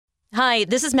Hi,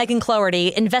 this is Megan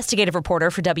Cloherty, investigative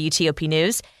reporter for WTOP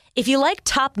News. If you like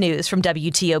top news from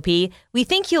WTOP, we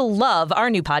think you'll love our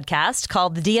new podcast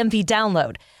called The DMV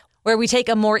Download, where we take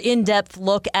a more in-depth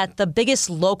look at the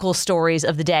biggest local stories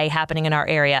of the day happening in our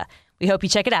area. We hope you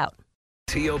check it out.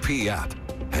 TOP app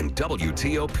and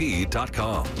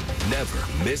WTOP.com.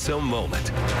 Never miss a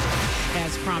moment.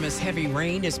 As promised, heavy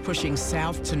rain is pushing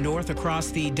south to north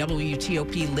across the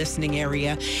WTOP listening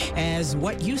area. As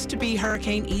what used to be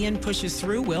Hurricane Ian pushes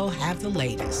through, we'll have the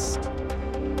latest.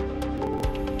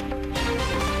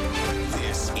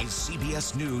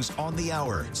 CBS News on the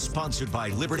Hour, sponsored by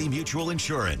Liberty Mutual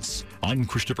Insurance. I'm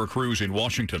Christopher Cruz in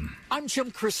Washington. I'm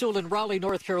Jim Crusoe in Raleigh,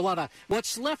 North Carolina.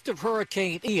 What's left of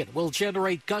Hurricane Ian will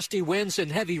generate gusty winds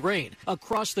and heavy rain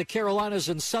across the Carolinas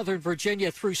and southern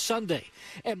Virginia through Sunday.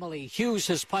 Emily Hughes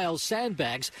has piled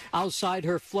sandbags outside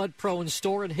her flood-prone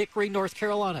store in Hickory, North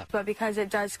Carolina. But because it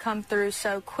does come through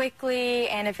so quickly,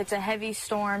 and if it's a heavy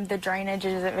storm, the drainage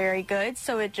isn't very good,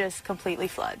 so it just completely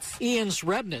floods. Ian's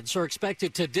remnants are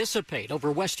expected to dissipate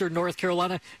over western North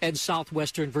Carolina and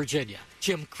southwestern Virginia.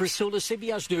 Jim Crusoe,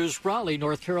 CBS News, Raleigh,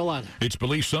 North Carolina. It's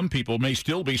believed some people may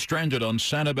still be stranded on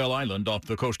Sanibel Island off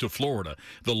the coast of Florida.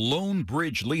 The lone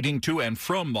bridge leading to and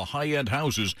from the high-end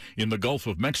houses in the Gulf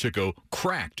of Mexico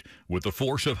cracked with the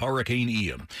force of Hurricane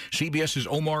Ian. CBS's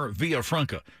Omar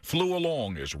Villafranca flew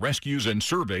along as rescues and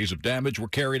surveys of damage were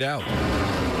carried out.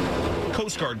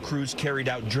 Coast Guard crews carried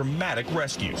out dramatic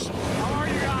rescues. How are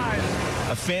you guys?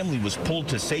 A family was pulled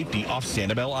to safety off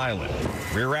Sanibel Island.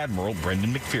 Rear Admiral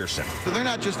Brendan McPherson. So they're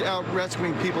not just out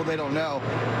rescuing people they don't know.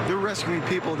 They're rescuing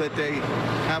people that they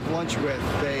have lunch with,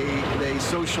 they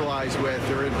socialize with,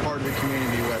 they're in part of the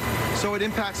community with. So it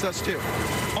impacts us too.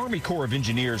 Army Corps of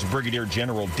Engineers Brigadier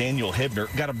General Daniel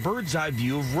Hebner got a bird's eye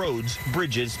view of roads,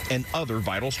 bridges, and other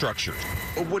vital structures.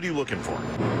 What are you looking for?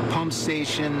 Pump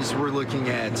stations, we're looking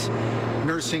at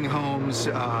nursing homes,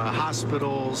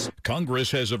 hospitals.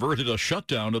 Congress has averted a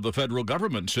shutdown of the federal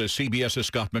government, says CBS's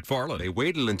Scott McFarland. They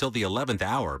waited until the 11th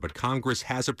hour, but Congress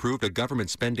has approved a government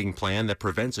spending plan that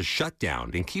prevents a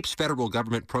shutdown and keeps federal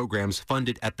government programs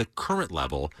funded at the current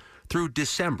level through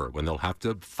December, when they'll have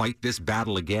to fight this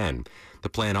battle again. The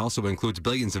plan also includes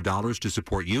billions of dollars to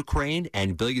support Ukraine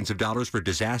and billions of dollars for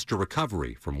disaster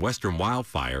recovery from western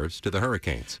wildfires to the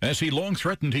hurricanes. As he long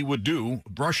threatened he would do,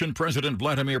 Russian President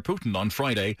Vladimir Putin on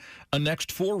Friday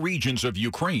annexed 4 regions of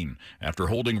Ukraine after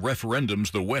holding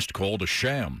referendums the West called a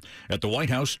sham. At the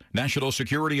White House, National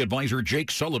Security Advisor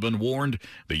Jake Sullivan warned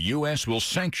the U.S. will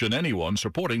sanction anyone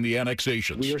supporting the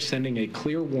annexations. We are sending a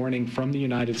clear warning from the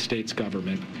United States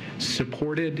government,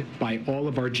 supported by all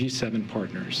of our G7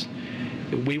 partners.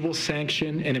 We will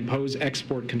sanction and impose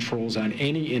export controls on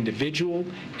any individual,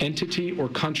 entity, or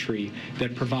country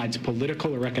that provides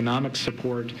political or economic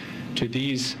support to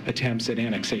these attempts at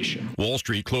annexation. Wall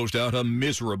Street closed out a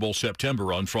miserable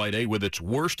September on Friday with its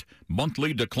worst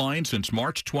monthly decline since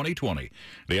March 2020.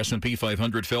 The S&P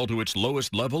 500 fell to its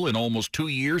lowest level in almost 2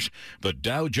 years. The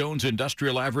Dow Jones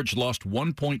Industrial Average lost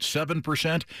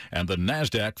 1.7%, and the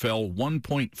Nasdaq fell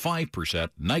 1.5%.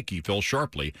 Nike fell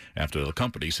sharply after the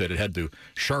company said it had to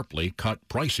sharply cut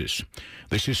prices.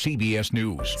 This is CBS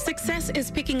News. Success is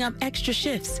picking up extra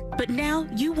shifts, but now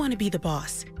you want to be the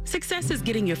boss. Success is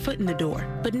getting your foot in the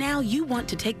door, but now you want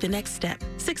to take the next step.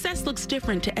 Success looks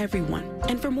different to everyone,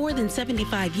 and for more than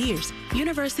 75 years,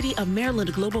 University of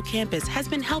Maryland Global Campus has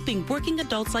been helping working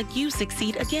adults like you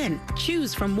succeed again.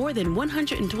 Choose from more than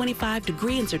 125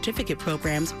 degree and certificate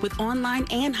programs with online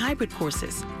and hybrid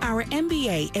courses. Our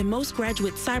MBA and most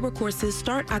graduate cyber courses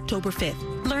start October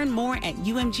 5th. Learn more at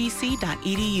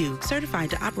umgc.edu.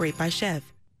 Certified to operate by Chev.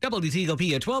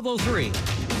 WTOP at 12:03.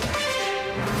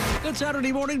 Good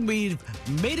Saturday morning. We've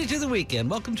made it to the weekend.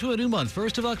 Welcome to a new month,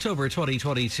 1st of October,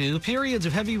 2022. Periods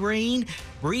of heavy rain,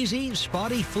 breezy,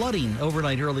 spotty flooding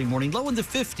overnight, early morning, low in the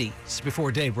 50s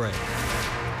before daybreak.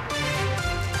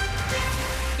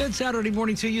 Good Saturday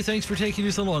morning to you. Thanks for taking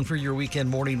us along for your weekend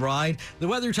morning ride. The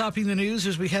weather topping the news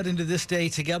as we head into this day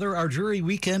together. Our dreary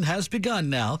weekend has begun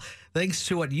now, thanks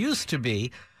to what used to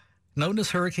be known as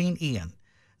Hurricane Ian.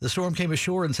 The storm came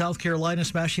ashore in South Carolina,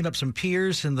 smashing up some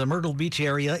piers in the Myrtle Beach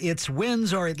area. Its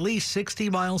winds are at least 60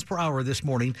 miles per hour this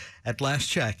morning at last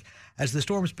check. As the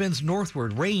storm spins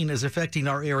northward, rain is affecting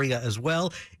our area as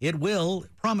well. It will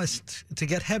promise to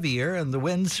get heavier and the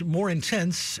winds more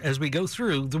intense as we go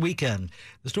through the weekend.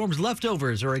 The storm's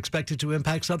leftovers are expected to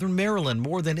impact southern Maryland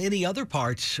more than any other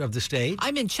parts of the state.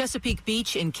 I'm in Chesapeake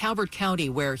Beach in Calvert County,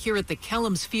 where here at the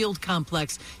Kellums Field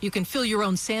Complex, you can fill your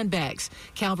own sandbags.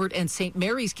 Calvert and St.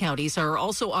 Mary's counties are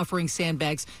also offering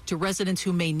sandbags to residents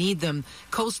who may need them.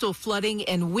 Coastal flooding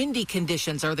and windy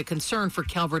conditions are the concern for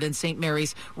Calvert and St.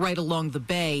 Mary's right along the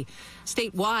bay.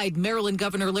 Statewide, Maryland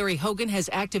Governor Larry Hogan has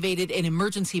activated an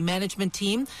emergency management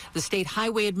team. The State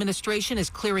Highway Administration is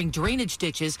clearing drainage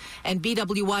ditches, and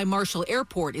BWI Marshall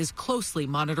Airport is closely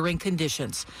monitoring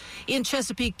conditions. In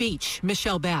Chesapeake Beach,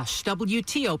 Michelle Bash,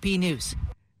 WTOP News.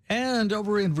 And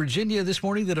over in Virginia this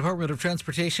morning, the Department of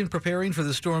Transportation preparing for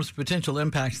the storm's potential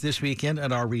impacts this weekend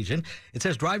in our region. It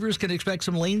says drivers can expect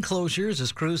some lane closures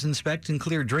as crews inspect and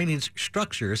clear drainage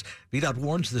structures. VDOT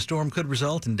warns the storm could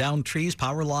result in downed trees,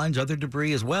 power lines, other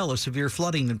debris, as well as severe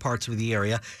flooding in parts of the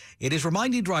area. It is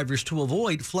reminding drivers to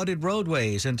avoid flooded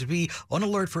roadways and to be on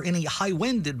alert for any high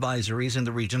wind advisories in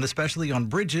the region, especially on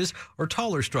bridges or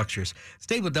taller structures.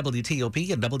 Stay with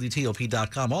WTOP and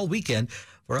WTOP.com all weekend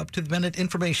for up-to-the-minute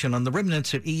information on the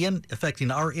remnants of Ian affecting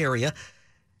our area.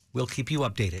 We'll keep you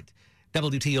updated.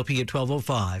 WTOP at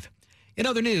 12:05. In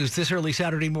other news, this early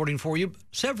Saturday morning for you,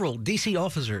 several D.C.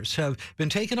 officers have been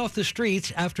taken off the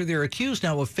streets after they're accused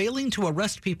now of failing to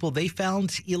arrest people they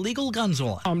found illegal guns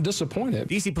on. I'm disappointed.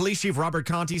 D.C. Police Chief Robert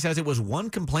Conti says it was one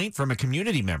complaint from a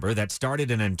community member that started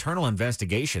an internal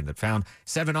investigation that found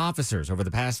 7 officers over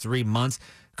the past 3 months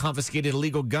confiscated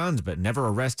illegal guns but never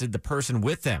arrested the person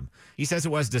with them. He says it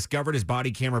was discovered as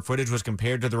body camera footage was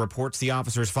compared to the reports the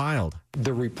officers filed.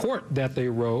 The report that they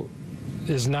wrote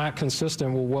is not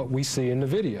consistent with what we see in the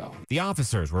video. The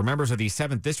officers were members of the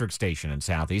 7th District Station in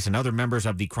Southeast, and other members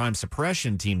of the crime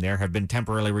suppression team there have been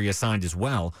temporarily reassigned as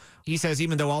well. He says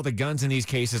even though all the guns in these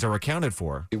cases are accounted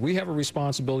for, we have a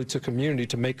responsibility to community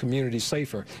to make communities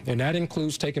safer, and that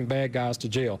includes taking bad guys to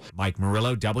jail. Mike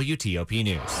Murillo, WTOP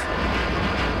News.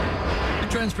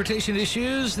 Transportation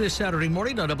issues this Saturday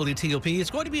morning on WTOP. It's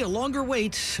going to be a longer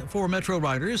wait for Metro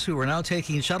riders who are now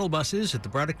taking shuttle buses at the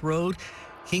Braddock Road,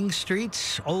 King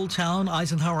Street, Old Town,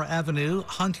 Eisenhower Avenue,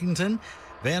 Huntington,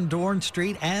 Van Dorn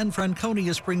Street, and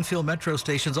Franconia Springfield Metro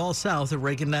stations, all south of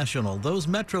Reagan National. Those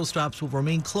Metro stops will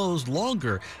remain closed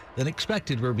longer than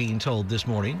expected, we're being told this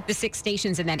morning. The 6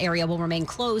 stations in that area will remain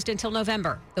closed until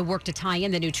November. The work to tie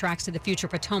in the new tracks to the future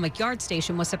Potomac Yard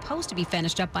station was supposed to be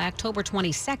finished up by October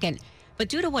 22nd. But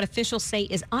due to what officials say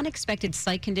is unexpected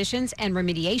site conditions and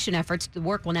remediation efforts, the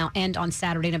work will now end on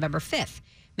Saturday, November 5th.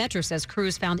 Metro says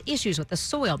crews found issues with the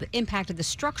soil that impacted the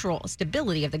structural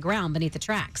stability of the ground beneath the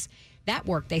tracks. That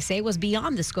work, they say, was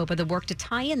beyond the scope of the work to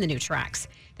tie in the new tracks.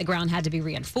 The ground had to be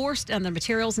reinforced and the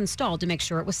materials installed to make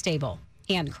sure it was stable.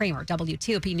 Ann Kramer,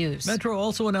 WTOP News. Metro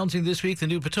also announcing this week the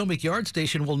new Potomac Yard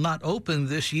station will not open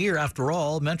this year. After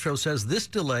all, Metro says this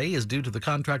delay is due to the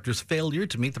contractor's failure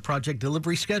to meet the project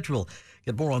delivery schedule.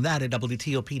 Get more on that at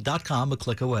WTOP.com, a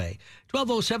click away.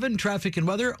 12:07, traffic and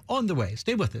weather on the way.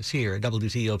 Stay with us here at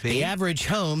WTOP. The average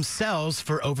home sells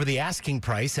for over the asking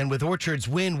price, and with Orchard's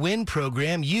win-win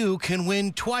program, you can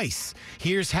win twice.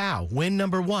 Here's how. Win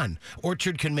number 1.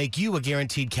 Orchard can make you a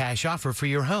guaranteed cash offer for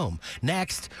your home.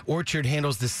 Next, Orchard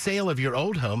handles the sale of your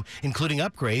old home, including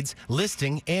upgrades,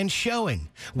 listing, and showing.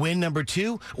 Win number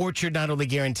 2, Orchard not only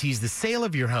guarantees the sale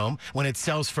of your home, when it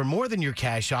sells for more than your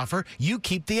cash offer, you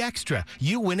keep the extra.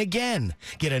 You win again.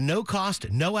 Get a no-cost,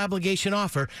 no-obligation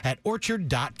offer at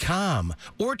Orchard.com.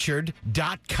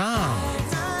 Orchard.com.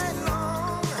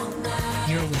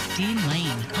 You're with Dean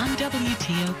Lane on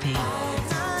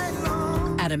WTOP.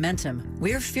 At Amentum,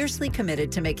 we're fiercely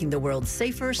committed to making the world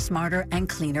safer, smarter, and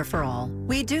cleaner for all.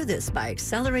 We do this by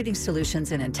accelerating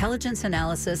solutions in intelligence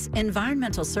analysis,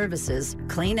 environmental services,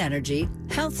 clean energy,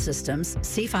 health systems,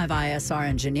 C5ISR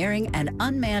engineering, and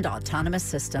unmanned autonomous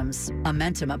systems.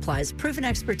 Amentum applies proven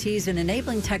expertise in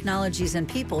enabling technologies and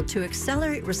people to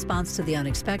accelerate response to the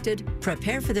unexpected,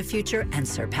 prepare for the future, and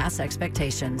surpass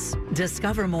expectations.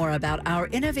 Discover more about our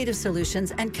innovative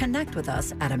solutions and connect with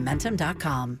us at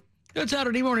Amentum.com. Good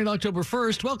Saturday morning, October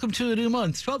 1st. Welcome to a new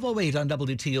month. 12:08 on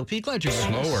WTOP. Glad you're with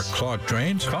us. Slow or clogged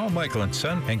drains? Call Michael &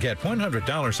 Son and get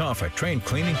 $100 off at train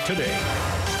cleaning today.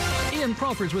 Ian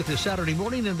Crawford's with us Saturday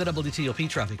morning in the WTOP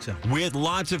Traffic Center. With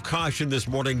lots of caution this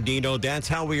morning, Dino. That's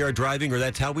how we are driving, or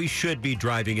that's how we should be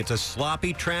driving. It's a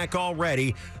sloppy track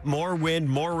already. More wind,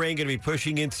 more rain going to be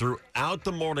pushing in throughout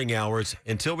the morning hours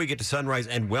until we get to sunrise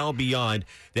and well beyond.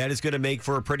 That is going to make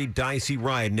for a pretty dicey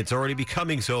ride, and it's already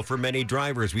becoming so for many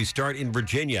drivers. We start in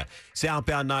Virginia,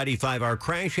 southbound 95. Our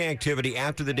crash activity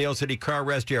after the Dale City car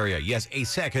rest area. Yes, a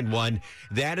second one.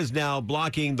 That is now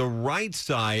blocking the right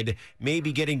side,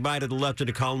 maybe getting by to the left in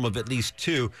a column of at least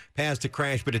 2 past the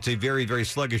crash, but it's a very, very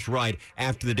sluggish ride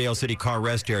after the Dale City car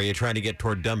rest area, trying to get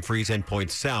toward Dumfries and Point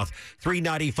South.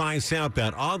 395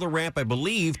 southbound on the ramp, I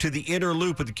believe, to the inner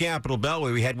loop of the Capitol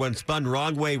Beltway. We had one spun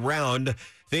wrong way round,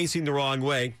 facing the wrong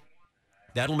way.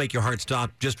 That'll make your heart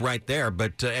stop just right there,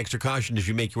 but extra caution as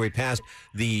you make your way past.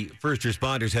 The first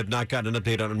responders have not gotten an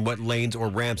update on what lanes or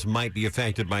ramps might be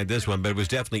affected by this one, but it was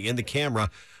definitely in the camera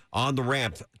on the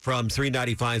ramp from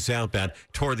 395 southbound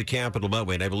toward the Capitol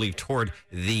Beltway, and I believe toward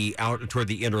the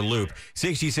inner loop.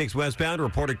 66 westbound,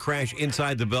 reported crash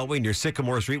inside the Beltway near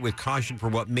Sycamore Street with caution for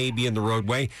what may be in the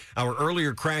roadway. Our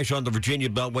earlier crash on the Virginia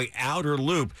Beltway outer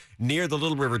loop near the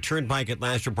Little River Turnpike at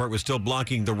last report was still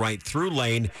blocking the right through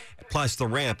lane, plus the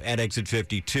ramp at exit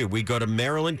 52. We go to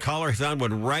Maryland. Caller found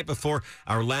one right before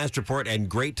our last report, and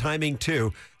great timing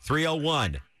too.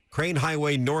 301. Crane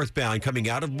Highway northbound coming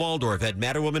out of Waldorf at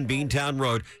Mattawoman Beantown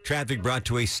Road. Traffic brought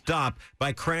to a stop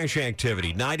by crash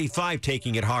activity. 95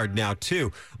 taking it hard now,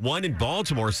 too. One in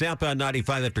Baltimore, southbound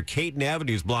 95 after Caton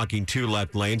Avenue is blocking 2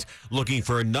 left lanes. Looking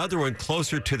for another one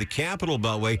closer to the Capitol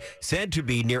Beltway, said to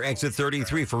be near exit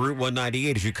 33 for Route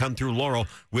 198 as you come through Laurel,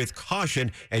 with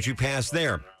caution as you pass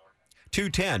there.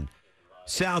 210.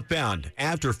 Southbound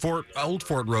after Old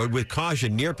Fort Road with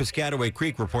caution near Piscataway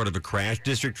Creek, report of a crash.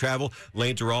 District travel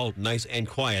lanes are all nice and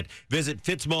quiet. Visit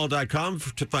fitzmall.com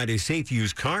to find a safe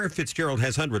used car. Fitzgerald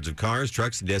has hundreds of cars,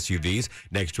 trucks, and SUVs.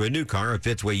 Next to a new car, a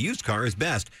Fitzway used car is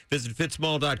best. Visit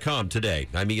fitzmall.com today.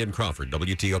 I'm Ian Crawford,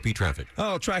 WTOP Traffic.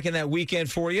 Oh, tracking that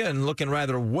weekend for you and looking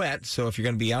rather wet. So if you're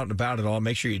going to be out and about at all,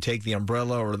 make sure you take the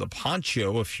umbrella or the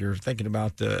poncho if you're thinking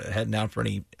about heading out for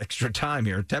any extra time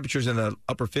here. Temperatures in the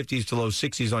upper 50s to low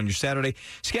 60s on your Saturday.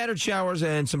 Scattered showers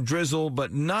and some drizzle,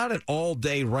 but not an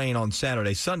all-day rain on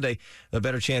Saturday. Sunday, a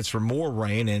better chance for more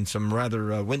rain and some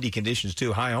rather windy conditions,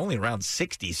 too. High only around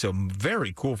 60, so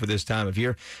very cool for this time of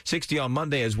year. 60 on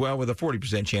Monday as well with a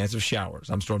 40% chance of showers.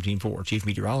 I'm Storm Team 4 Chief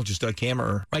Meteorologist Doug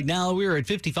Kammerer. Right now, we're at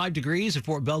 55 degrees at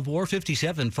Fort Belvoir,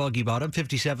 57 Foggy Bottom,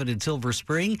 57 in Silver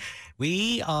Spring.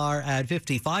 We are at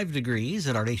 55 degrees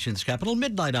at our nation's capital.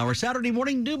 Midnight hour, Saturday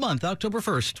morning, new month, October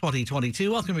 1st,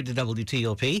 2022. Welcome to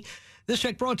WTOP. This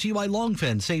check brought to you by Long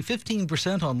Fence. Save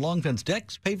 15% on Long Fence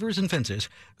decks, pavers, and fences.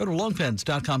 Go to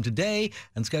longfence.com today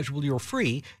and schedule your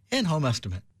free in-home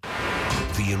estimate.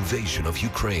 The invasion of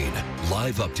Ukraine.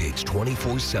 Live updates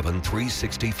 24/7,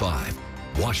 365.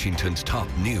 Washington's top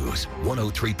news,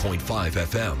 103.5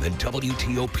 FM and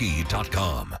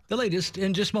WTOP.com. The latest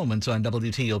in just moments on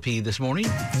WTOP this morning.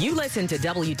 You listen to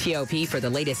WTOP for the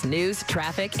latest news,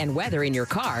 traffic, and weather in your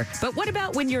car. But what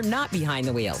about when you're not behind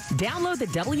the wheel? Download the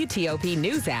WTOP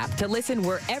News app to listen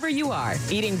wherever you are.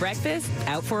 Eating breakfast,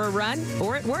 out for a run,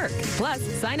 or at work. Plus,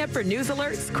 sign up for news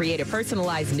alerts, create a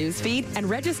personalized news feed, and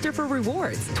register for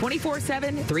rewards.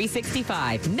 24/7,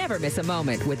 365. Never miss a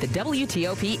moment with the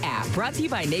WTOP app. Brought to you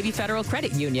by Navy Federal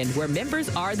Credit Union, where members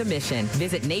are the mission.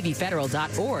 Visit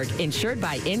NavyFederal.org, insured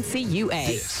by NCUA.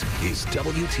 This is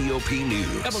WTOP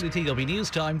News. WTOP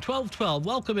News time, 12:12.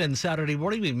 Welcome in Saturday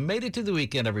morning. We've made it to the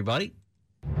weekend, everybody.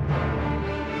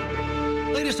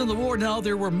 Latest in the war now,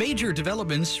 there were major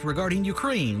developments regarding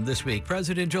Ukraine this week.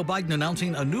 President Joe Biden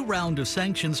announcing a new round of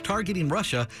sanctions targeting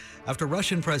Russia after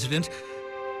Russian President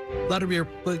Vladimir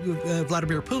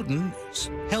Putin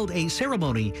held a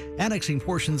ceremony annexing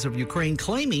portions of Ukraine,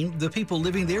 claiming the people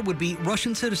living there would be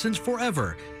Russian citizens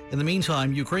forever. In the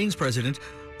meantime, Ukraine's President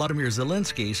Vladimir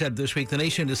Zelensky said this week the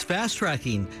nation is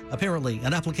fast-tracking, apparently,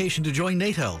 an application to join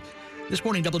NATO. This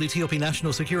morning, WTOP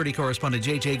national security correspondent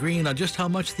J.J. Green on just how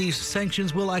much these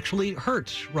sanctions will actually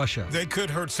hurt Russia. They could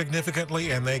hurt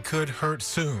significantly, and they could hurt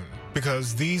soon,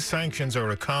 because these sanctions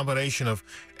are a combination of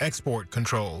export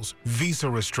controls, visa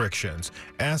restrictions,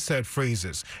 asset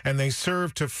freezes, and they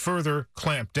serve to further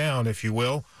clamp down, if you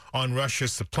will, on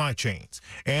Russia's supply chains.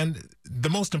 And the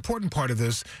most important part of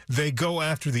this, they go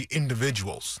after the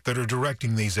individuals that are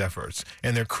directing these efforts,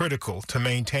 and they're critical to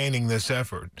maintaining this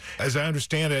effort. As I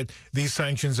understand it, these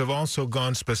sanctions have also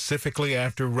gone specifically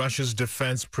after Russia's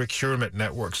defense procurement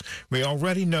networks. We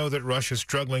already know that Russia's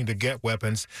struggling to get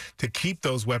weapons, to keep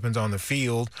those weapons on the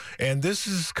field, and this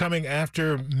is coming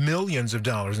after millions of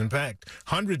dollars. In fact,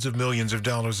 hundreds of millions of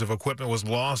dollars of equipment was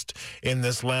lost in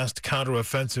this last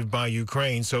counteroffensive by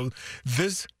Ukraine. So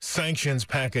this sanctions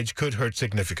package could hurt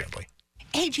significantly.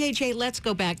 Hey, JJ, let's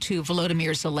go back to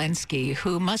Volodymyr Zelensky,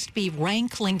 who must be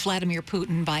rankling Vladimir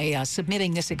Putin by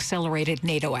submitting this accelerated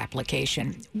NATO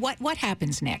application. What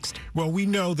happens next? Well, we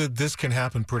know that this can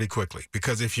happen pretty quickly,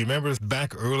 because if you remember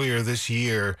back earlier this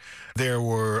year, there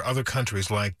were other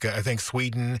countries like, I think,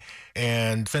 Sweden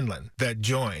and Finland that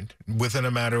joined within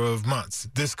a matter of months.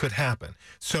 This could happen.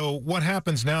 So what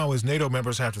happens now is NATO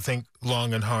members have to think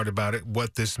long and hard about it,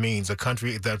 what this means. A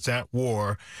country that's at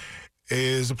war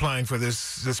is applying for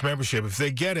this membership. If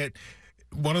they get it,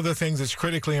 one of the things that's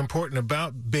critically important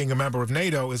about being a member of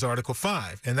NATO is Article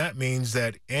 5, and that means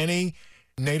that any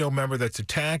NATO member that's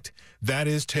attacked, that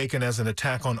is taken as an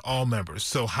attack on all members.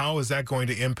 So how is that going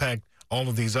to impact all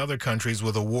of these other countries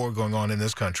with a war going on in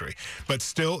this country? But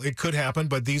still, it could happen,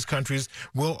 but these countries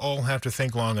will all have to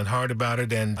think long and hard about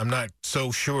it, and I'm not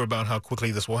so sure about how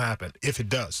quickly this will happen, if it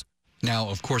does. Now,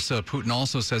 of course, Putin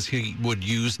also says he would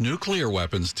use nuclear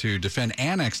weapons to defend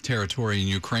annexed territory in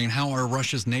Ukraine. How are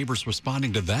Russia's neighbors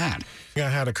responding to that? I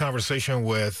had a conversation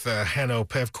with Hanno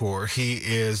Pevkur. He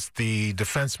is the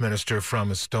defense minister from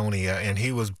Estonia, and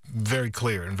he was very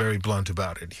clear and very blunt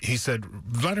about it. He said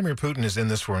Vladimir Putin is in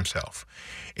this for himself,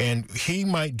 and he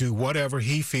might do whatever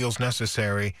he feels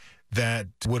necessary that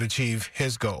would achieve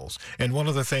his goals. And one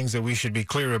of the things that we should be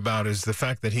clear about is the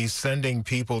fact that he's sending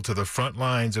people to the front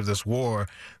lines of this war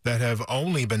that have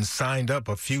only been signed up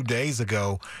a few days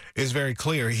ago is very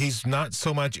clear. He's not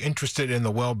so much interested in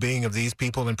the well-being of these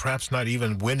people and perhaps not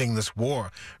even winning this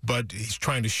war, but he's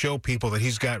trying to show people that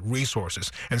he's got resources.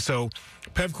 And so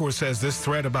Pevkur says this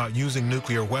threat about using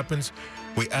nuclear weapons,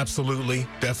 we absolutely,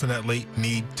 definitely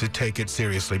need to take it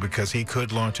seriously, because he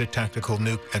could launch a tactical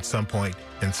nuke at some point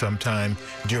in some time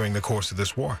during the course of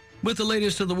this war. With the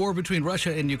latest of the war between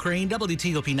Russia and Ukraine,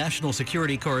 WTOP national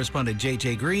security correspondent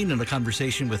J.J. Green in a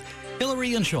conversation with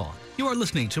Hillary and Sean. You are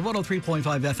listening to 103.5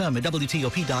 FM at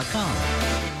WTOP.com.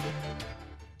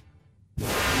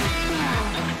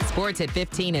 Sports at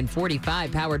 15 and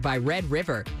 45, powered by Red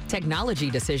River.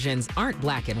 Technology decisions aren't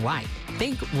black and white.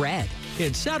 Think red.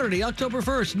 It's Saturday, October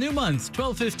 1st, new month,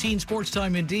 12:15 sports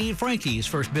time indeed. Frankie's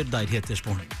first midnight hit this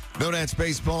morning. No Nats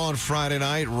baseball on Friday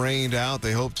night. Rained out.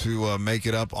 They hope to make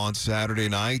it up on Saturday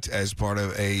night as part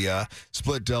of a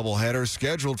split doubleheader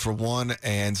scheduled for 1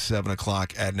 and 7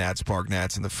 o'clock at Nats Park.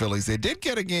 Nats and the Phillies. They did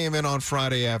get a game in on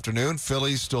Friday afternoon.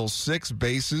 Phillies stole 6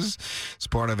 bases. It's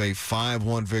part of a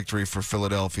 5-1 victory for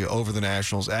Philadelphia over the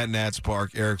Nationals at Nats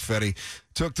Park. Eric Fetty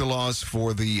took the loss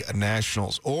for the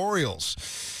Nationals. Orioles.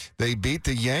 They beat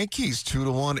the Yankees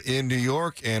 2-1 in New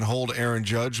York and hold Aaron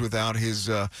Judge without his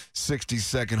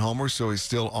 62nd homer, so he's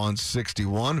still on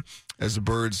 61 as the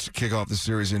Birds kick off the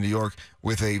series in New York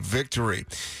with a victory.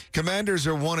 Commanders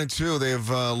are 1-2. They've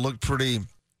looked pretty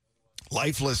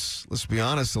lifeless, let's be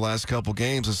honest, the last couple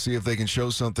games. Let's see if they can show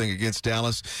something against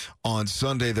Dallas on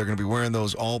Sunday. They're going to be wearing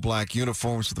those all-black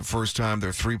uniforms for the first time.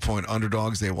 They're 3-point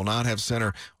underdogs. They will not have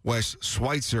center Wes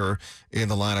Schweitzer in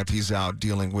the lineup. He's out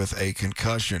dealing with a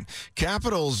concussion.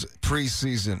 Capitals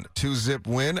preseason 2-zip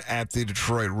win at the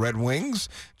Detroit Red Wings.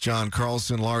 John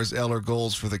Carlson, Lars Eller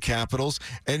goals for the Capitals.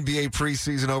 NBA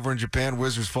preseason over in Japan.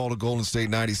 Wizards fall to Golden State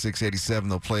 96-87.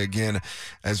 They'll play again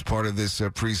as part of this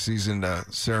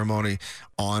preseason ceremony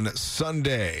on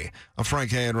Sunday. I'm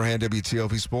Frank Hanrahan,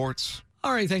 WTOP Sports.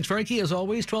 All right, thanks, Frankie. As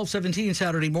always, 12:17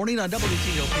 Saturday morning on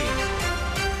WTOP.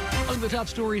 Among the top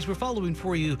stories we're following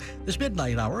for you this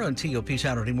midnight hour on TOP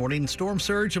Saturday morning. Storm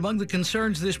surge among the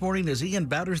concerns this morning as Ian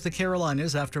batters the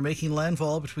Carolinas after making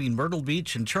landfall between Myrtle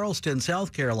Beach and Charleston,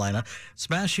 South Carolina,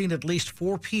 smashing at least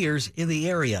 4 piers in the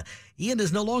area. Ian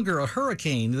is no longer a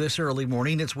hurricane this early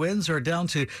morning. Its winds are down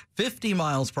to 50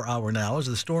 miles per hour now as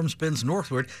the storm spins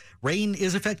northward. Rain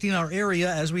is affecting our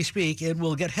area as we speak. It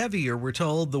will get heavier, we're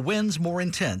told. The winds more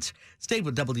intense. Stay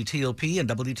with WTOP and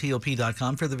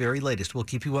WTOP.com for the very latest. We'll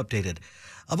keep you updated.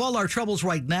 Of all our troubles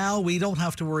right now, we don't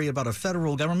have to worry about a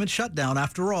federal government shutdown.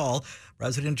 After all,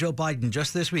 President Joe Biden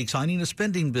just this week signing a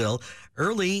spending bill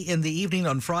early in the evening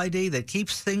on Friday that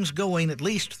keeps things going at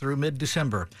least through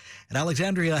mid-December. And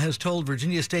Alexandria has told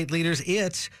Virginia state leaders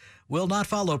it will not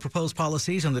follow proposed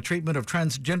policies on the treatment of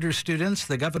transgender students.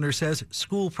 The governor says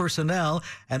school personnel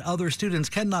and other students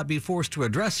cannot be forced to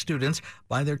address students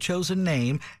by their chosen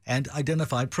name and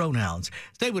identify pronouns.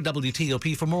 Stay with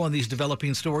WTOP for more on these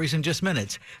developing stories in just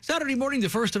minutes. Saturday morning, the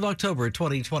 1st of October,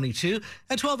 2022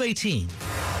 at 12:18.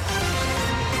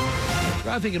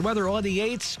 Traffic and weather on the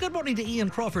 8th. Good morning to Ian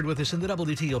Crawford with us in the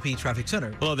WTOP Traffic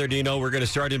Center. Hello there, Dino. We're going to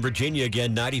start in Virginia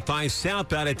again. 95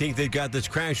 southbound. I think they've got this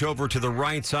crash over to the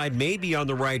right side, maybe on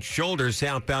the right shoulder.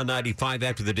 Southbound 95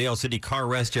 after the Dale City car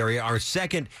rest area. Our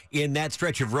second in that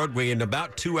stretch of roadway in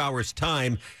about 2 hours'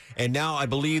 time. And now I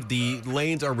believe the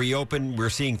lanes are reopened. We're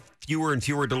seeing fewer and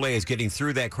fewer delays getting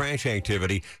through that crash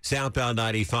activity. Southbound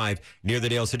 95 near the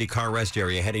Dale City car rest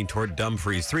area heading toward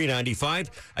Dumfries. 395,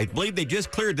 I believe they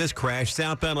just cleared this crash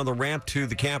southbound on the ramp to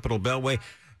the Capitol Beltway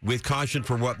with caution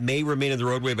for what may remain in the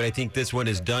roadway, but I think this one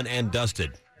is done and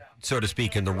dusted. so to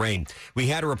speak, in the rain. We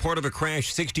had a report of a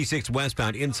crash 66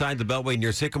 westbound inside the Beltway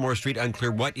near Sycamore Street.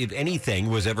 Unclear what, if anything,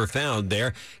 was ever found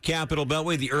there. Capitol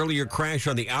Beltway, the earlier crash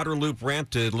on the outer loop ramp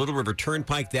to Little River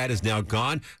Turnpike, that is now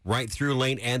gone. Right through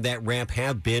lane and that ramp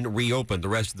have been reopened. The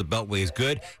rest of the Beltway is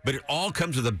good, but it all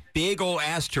comes with a big old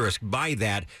asterisk by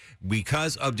that.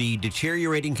 Because of the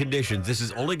deteriorating conditions, this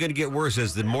is only going to get worse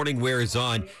as the morning wears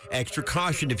on. Extra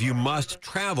caution if you must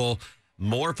travel.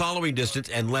 More following distance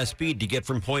and less speed to get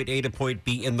from point A to point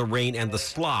B in the rain and the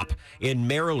slop. In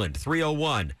Maryland,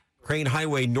 301. Crane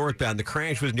Highway northbound. The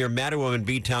crash was near Mattawa and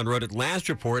B-Town Road at last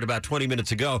report about 20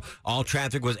 minutes ago. All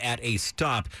traffic was at a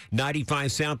stop.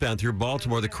 95 southbound through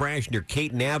Baltimore. The crash near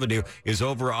Caton Avenue is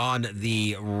over on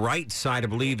the right side. I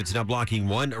believe it's now blocking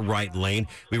one right lane.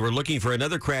 We were looking for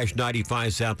another crash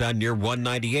 95 southbound near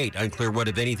 198. Unclear what,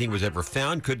 if anything, was ever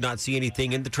found. Could not see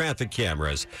anything in the traffic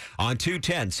cameras. On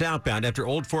 210 southbound after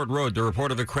Old Fort Road, the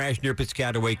report of a crash near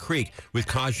Piscataway Creek with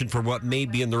caution for what may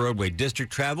be in the roadway.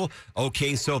 District travel,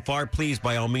 okay so far. Please,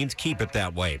 by all means, keep it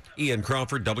that way. Ian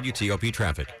Crawford, WTOP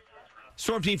Traffic.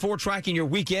 Storm Team 4 tracking your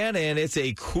weekend, and it's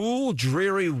a cool,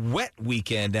 dreary, wet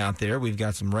weekend out there. We've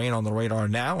got some rain on the radar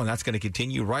now, and that's going to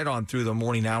continue right on through the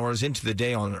morning hours into the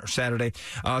day on Saturday.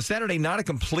 Saturday, not a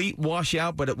complete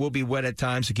washout, but it will be wet at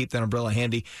times, so keep that umbrella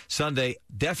handy. Sunday,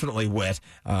 definitely wet.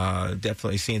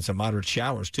 Definitely seeing some moderate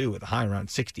showers, too, with a high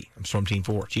around 60. I'm Storm Team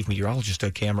 4, Chief Meteorologist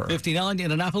Doug Kammerer. 59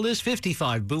 in Annapolis,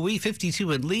 55 Bowie,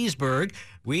 52 in Leesburg.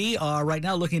 We are right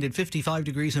now looking at 55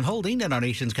 degrees and holding in our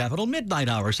nation's capital. Midnight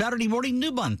hour, Saturday morning,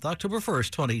 new month, October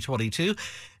 1st, 2022.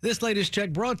 This latest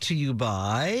check brought to you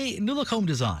by New Look Home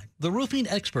Design. The roofing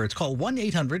experts. Call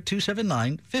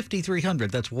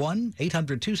 1-800-279-5300. That's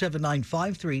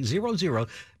 1-800-279-5300.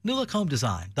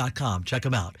 NewLookHomeDesign.com. Check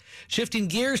them out. Shifting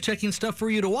gears, checking stuff for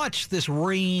you to watch this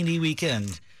rainy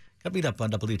weekend. Coming up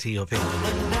on WTOP.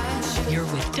 You're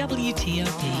with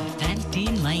WTOP and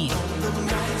Dean Lane.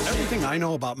 Everything I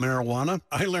know about marijuana,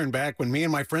 I learned back when me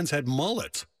and my friends had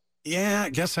mullets. Yeah, I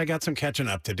guess I got some catching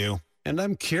up to do. And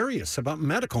I'm curious about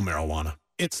medical marijuana.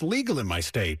 It's legal in my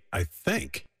state, I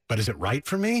think. But is it right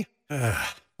for me?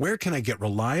 Where can I get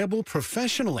reliable,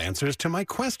 professional answers to my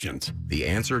questions? The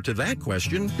answer to that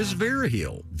question is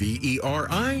Veriheal.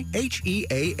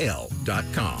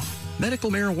 VERIHEAL.com.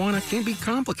 Medical marijuana can be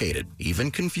complicated,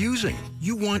 even confusing.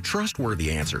 You want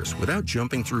trustworthy answers without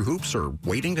jumping through hoops or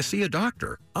waiting to see a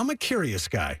doctor. I'm a curious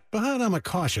guy, but I'm a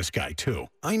cautious guy, too.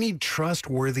 I need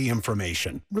trustworthy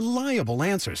information, reliable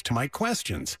answers to my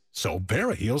questions. So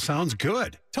Veriheal sounds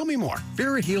good. Tell me more.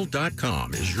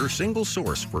 Veriheal.com is your single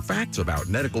source for facts about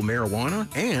medical marijuana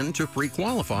and to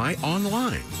pre-qualify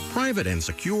online. Private and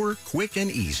secure, quick and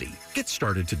easy. Get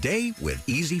started today with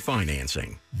easy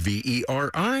financing.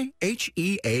 VERIHEAL.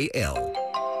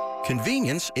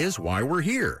 Convenience is why we're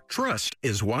here. Trust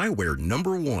is why we're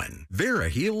number one.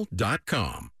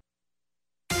 Veriheal.com.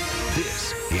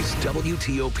 This is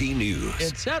WTOP News.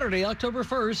 It's Saturday, October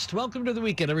 1st. Welcome to the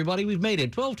weekend, everybody. We've made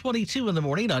it 12:22 in the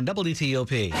morning on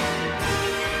WTOP.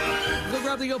 Go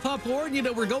grab your popcorn. You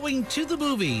know we're going to the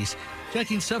movies.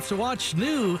 Checking stuff to watch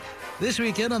new this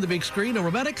weekend on the big screen, a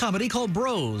romantic comedy called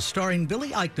Bros, starring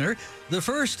Billy Eichner, the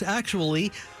first actually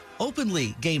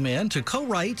openly gay man to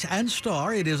co-write and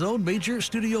star in his own major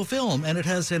studio film, and it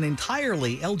has an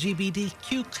entirely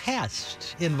LGBTQ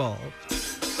cast involved.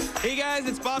 Hey guys,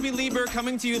 it's Bobby Lieber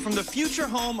coming to you from the future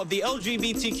home of the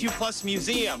LGBTQ+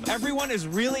 Museum. Everyone is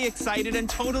really excited and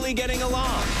totally getting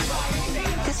along.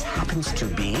 This happens to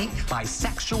be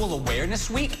Bisexual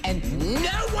Awareness Week, and no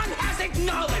one has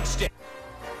acknowledged it.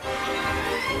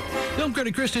 Film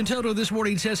critic Kristen Toto this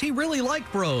morning says he really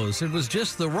liked Bros. It was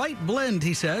just the right blend,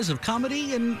 he says, of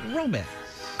comedy and romance.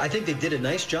 I think they did a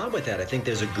nice job with that. I think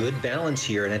there's a good balance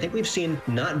here, and I think we've seen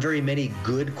not very many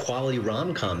good quality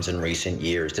rom-coms in recent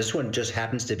years. This one just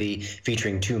happens to be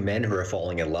featuring two men who are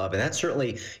falling in love, and that's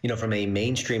certainly, from a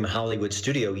mainstream Hollywood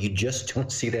studio, you just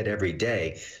don't see that every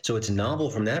day. So it's novel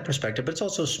from that perspective, but it's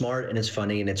also smart and it's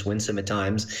funny and it's winsome at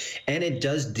times, and it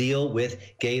does deal with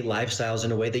gay lifestyles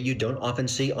in a way that you don't often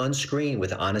see on screen,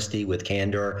 with honesty, with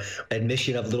candor,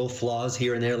 admission of little flaws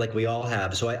here and there like we all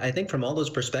have. So I think from all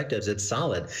those perspectives, it's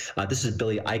solid. This is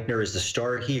Billy Eichner as the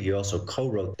star here. He also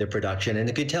co-wrote the production, and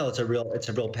you can tell it's a real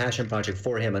passion project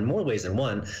for him in more ways than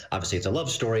one. Obviously, it's a love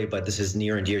story, but this is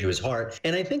near and dear to his heart.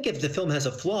 And I think if the film has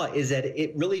a flaw, is that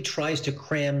it really tries to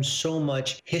cram so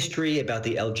much history about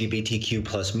the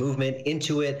LGBTQ+ movement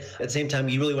into it. At the same time,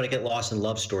 you really want to get lost in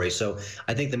love stories. So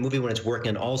I think the movie, when it's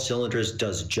working on all cylinders,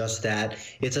 does just that.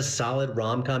 It's a solid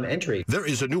rom-com entry. There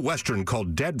is a new Western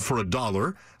called Dead for a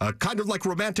Dollar. Kind of like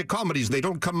romantic comedies. They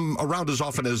don't come around as often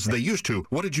often as they used to.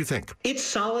 What did you think? It's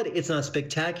solid. It's not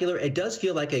spectacular. It does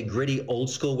feel like a gritty old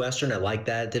school Western. I like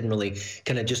that. It didn't really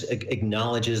kind of just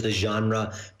acknowledges the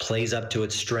genre, plays up to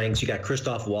its strengths. You got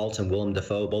Christoph Waltz and Willem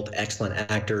Dafoe, both excellent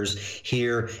actors.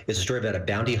 Here is a story about a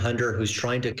bounty hunter who's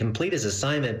trying to complete his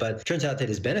assignment, but turns out that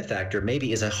his benefactor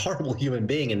maybe is a horrible human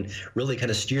being and really kind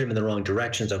of steered him in the wrong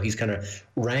direction. So he's kind of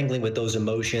wrangling with those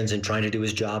emotions and trying to do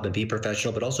his job and be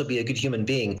professional, but also be a good human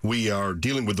being. We are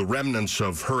dealing with the remnants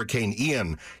of Hurricane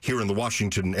Ian here in the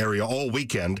Washington area all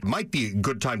weekend. Might be a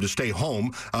good time to stay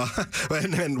home.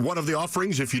 And one of the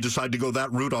offerings, if you decide to go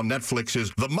that route on Netflix,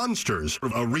 is The Munsters,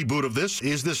 a reboot of this.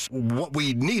 Is this what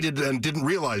we needed and didn't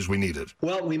realize we needed?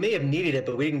 Well, we may have needed it,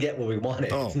 but we didn't get what we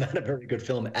wanted. Oh. It's not a very good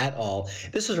film at all.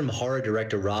 This is from horror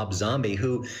director Rob Zombie,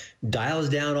 who dials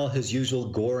down all his usual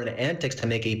gore and antics to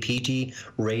make a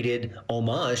PG-rated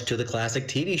homage to the classic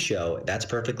TV show. That's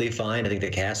perfectly fine. I think the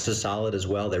cast is solid as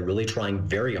well. They're really trying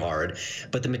very hard,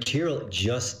 but the material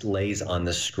just lays on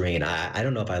the screen. I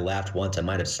don't know if I laughed once. I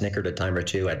might have snickered a time or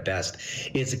two at best.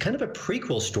 It's a kind of a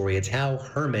prequel story. It's how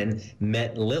Herman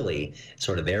met Lily,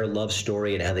 sort of their love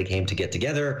story and how they came to get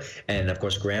together. And of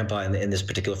course, Grandpa in this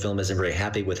particular film isn't very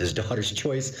happy with his daughter's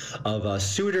choice of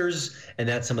suitors, and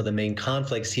that's some of the main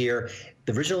conflicts here.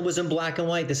 The original was in black and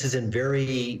white. This is in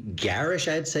very garish,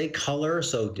 I'd say, color.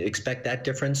 So expect that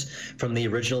difference from the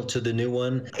original to the new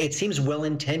one. It seems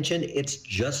well-intentioned. It's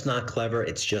just not clever.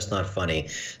 It's just not funny.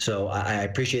 So I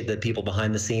appreciate that people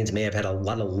behind the scenes may have had a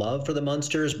lot of love for the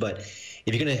Munsters, but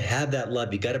if you're going to have that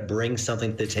love, you got to bring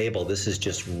something to the table. This is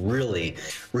just really,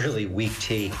 really weak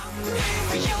tea.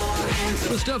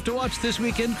 The stuff to watch this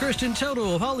weekend, Christian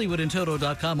Toto of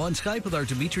HollywoodandToto.com on Skype with our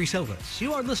Dimitri Silvas.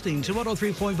 You are listening to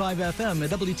 103.5 FM at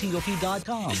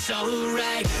WTOP.com. It's all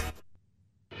right.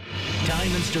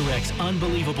 Diamonds Direct's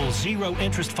unbelievable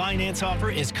zero-interest finance offer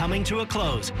is coming to a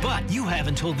close, but you have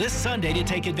until this Sunday to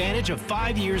take advantage of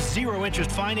 5 years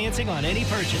zero-interest financing on any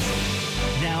purchase.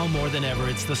 Now more than ever,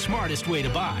 it's the smartest way to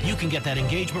buy. You can get that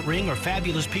engagement ring or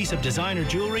fabulous piece of designer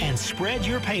jewelry and spread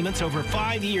your payments over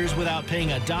 5 years without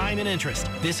paying a dime in interest.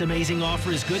 This amazing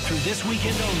offer is good through this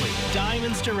weekend only.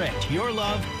 Diamonds Direct, your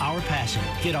love, our passion.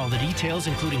 Get all the details,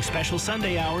 including special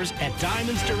Sunday hours, at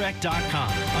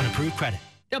diamondsdirect.com on approved credit.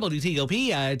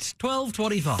 WTOP at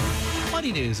 12:25.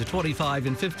 Money News at 25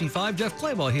 and 55. Jeff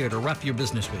Clabaugh here to wrap your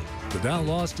business week. The Dow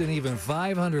lost an even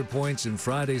 500 points in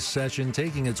Friday's session,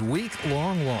 taking its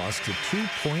week-long loss to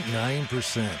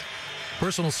 2.9%.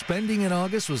 Personal spending in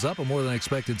August was up a more than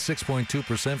expected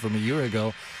 6.2% from a year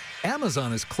ago.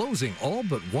 Amazon is closing all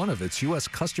but one of its U.S.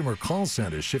 customer call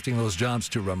centers, shifting those jobs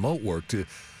to remote work to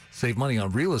save money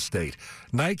on real estate.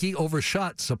 Nike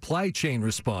overshot supply chain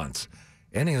response,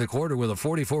 ending the quarter with a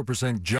 44% jump.